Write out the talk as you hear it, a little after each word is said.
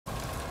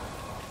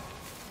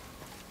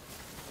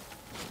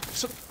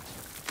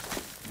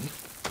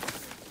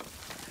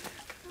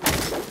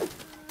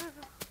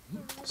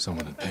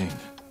Someone in pain.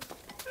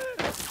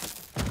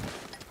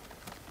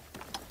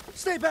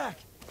 Stay back!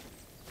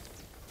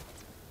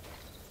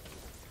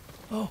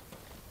 Oh.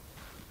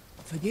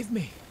 Forgive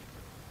me.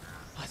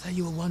 I thought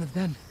you were one of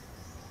them.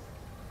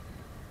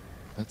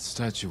 That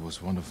statue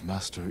was one of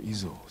Master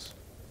Izo's.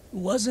 It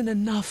wasn't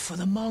enough for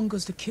the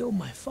Mongols to kill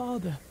my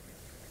father.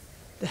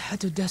 They had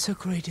to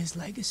desecrate his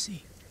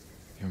legacy.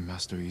 You're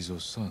Master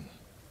Izo's son.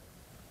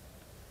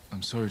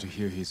 I'm sorry to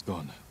hear he's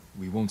gone.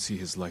 We won't see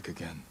his like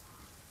again.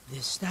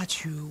 This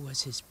statue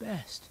was his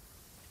best.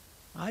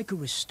 I could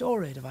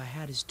restore it if I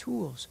had his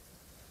tools.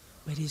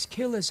 But his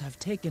killers have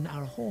taken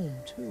our home,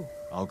 too.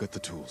 I'll get the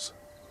tools.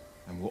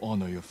 And we'll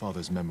honor your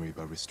father's memory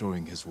by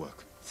restoring his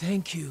work.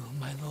 Thank you,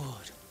 my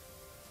lord.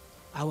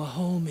 Our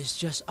home is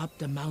just up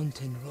the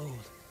mountain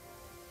road.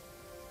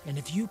 And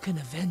if you can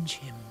avenge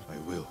him... I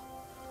will.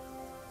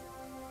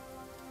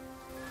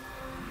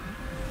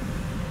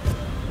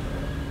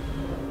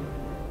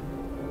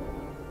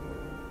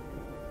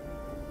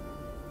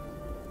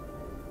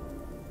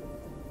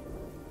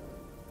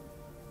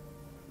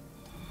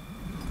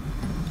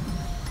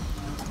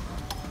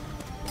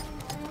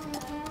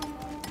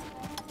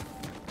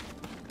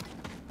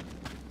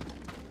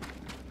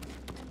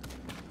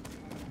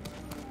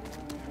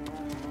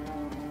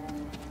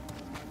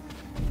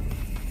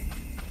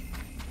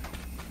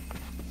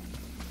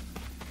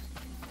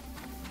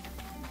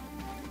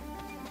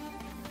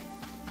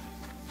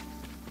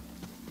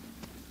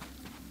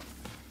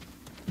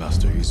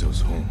 Master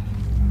Izo's home.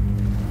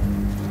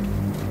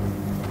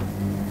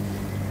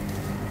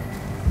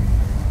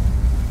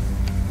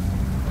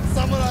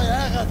 Samurai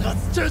Aga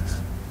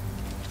Katsuch!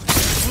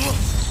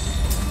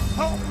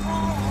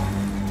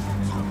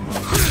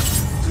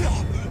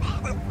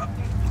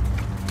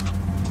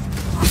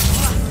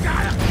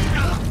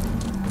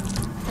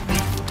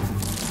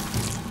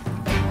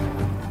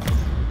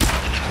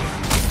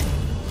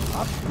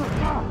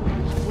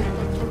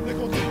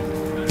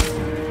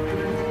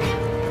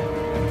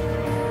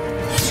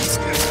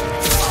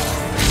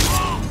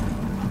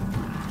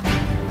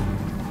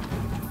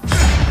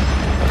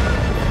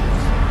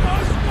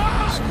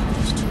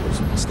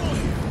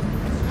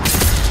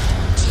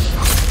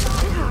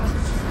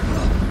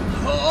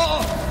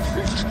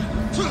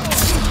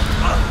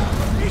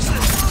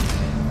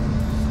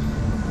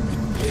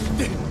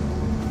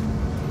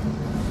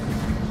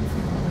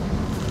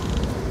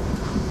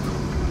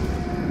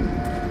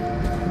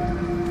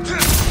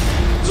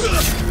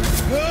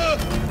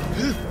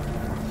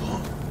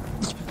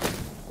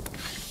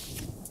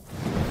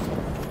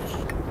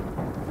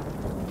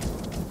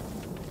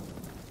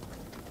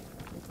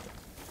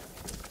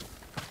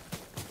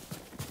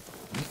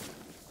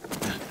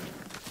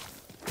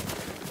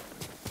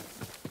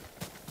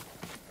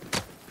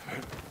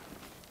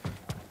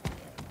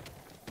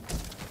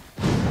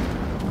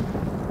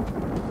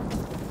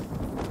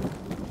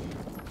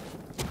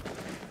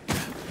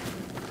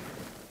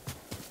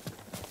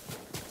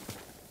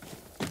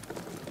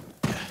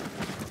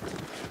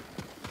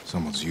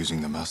 Someone's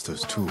using the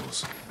Master's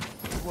tools.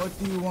 What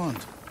do you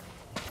want?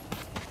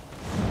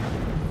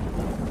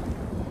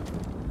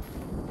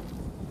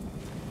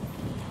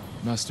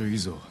 Master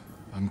Izo,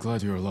 I'm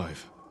glad you're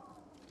alive.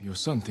 Your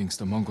son thinks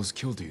the Mongols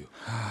killed you.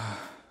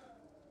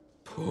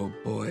 Poor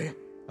boy.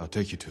 I'll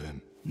take you to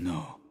him.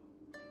 No.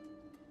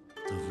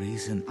 The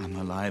reason I'm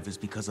alive is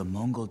because a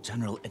Mongol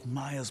general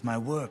admires my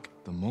work.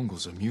 The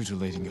Mongols are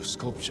mutilating your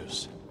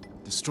sculptures,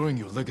 destroying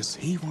your legacy.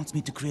 He wants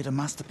me to create a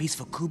masterpiece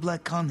for Kublai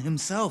Khan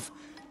himself.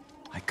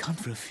 I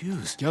can't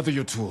refuse. Gather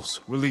your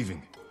tools. We're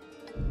leaving.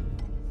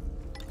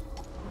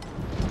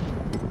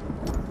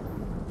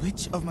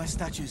 Which of my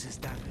statues is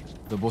damaged?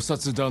 The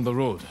Bosatsu down the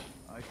road.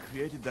 I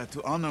created that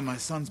to honor my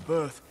son's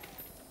birth.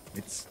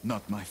 It's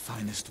not my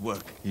finest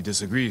work. He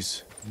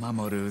disagrees.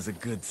 Mamoru is a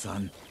good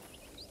son.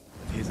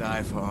 His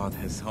eye for art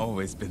has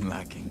always been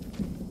lacking.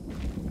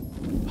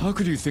 How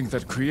could you think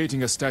that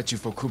creating a statue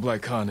for Kublai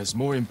Khan is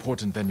more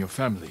important than your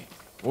family?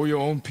 Or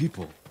your own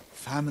people?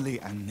 Family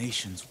and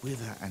nations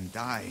wither and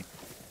die.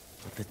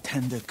 But the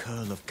tender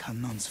curl of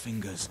Kanon's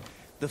fingers,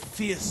 the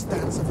fierce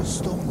stance of a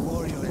stone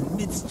warrior in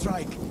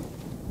mid-strike,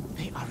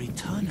 they are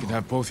eternal. You can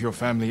have both your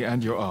family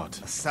and your art.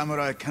 A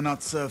samurai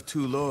cannot serve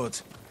two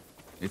lords.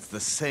 It's the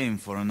same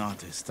for an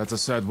artist. That's a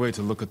sad way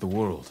to look at the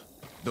world.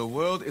 The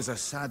world is a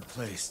sad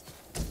place.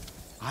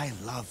 I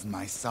love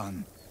my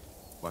son,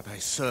 but I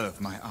serve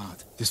my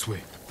art. This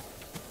way.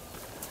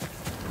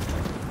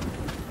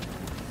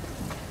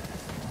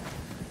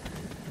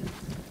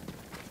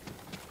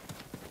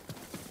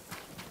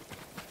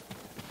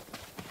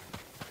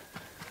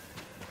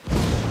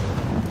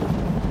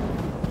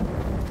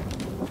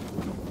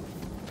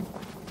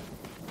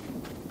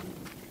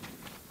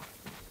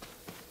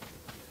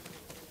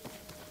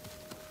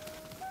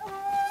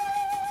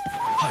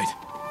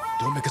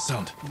 Don't make a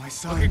sound. My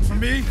son. Looking for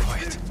me?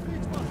 Quiet.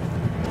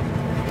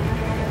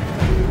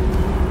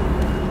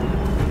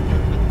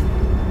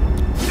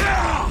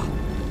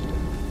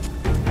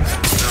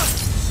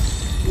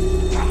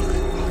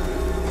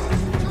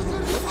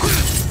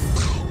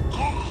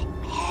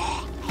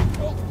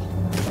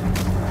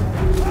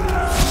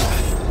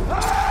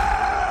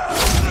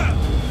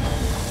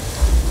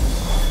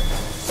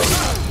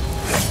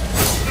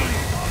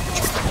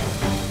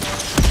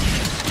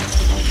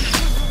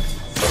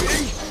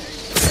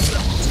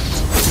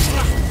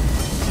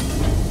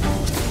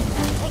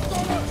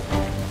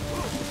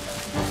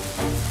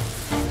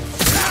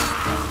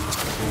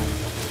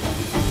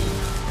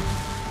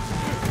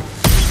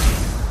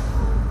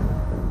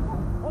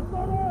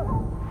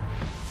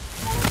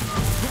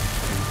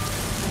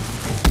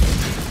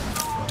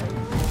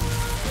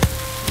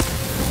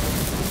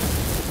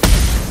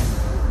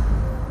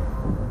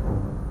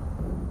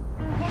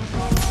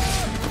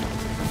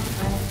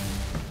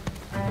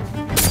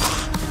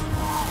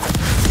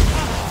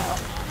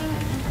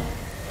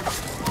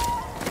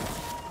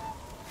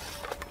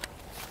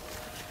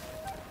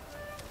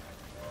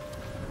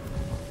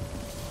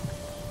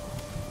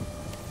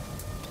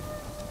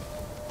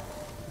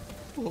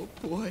 poor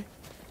boy.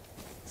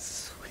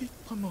 Sweet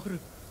Mamoru.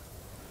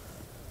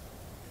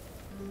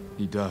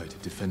 He died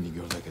defending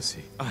your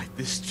legacy. I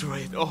destroy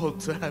it all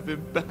to have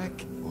him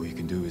back. All you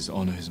can do is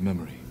honor his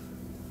memory.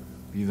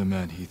 Be the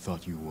man he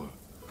thought you were.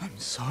 I'm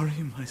sorry,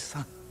 my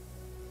son.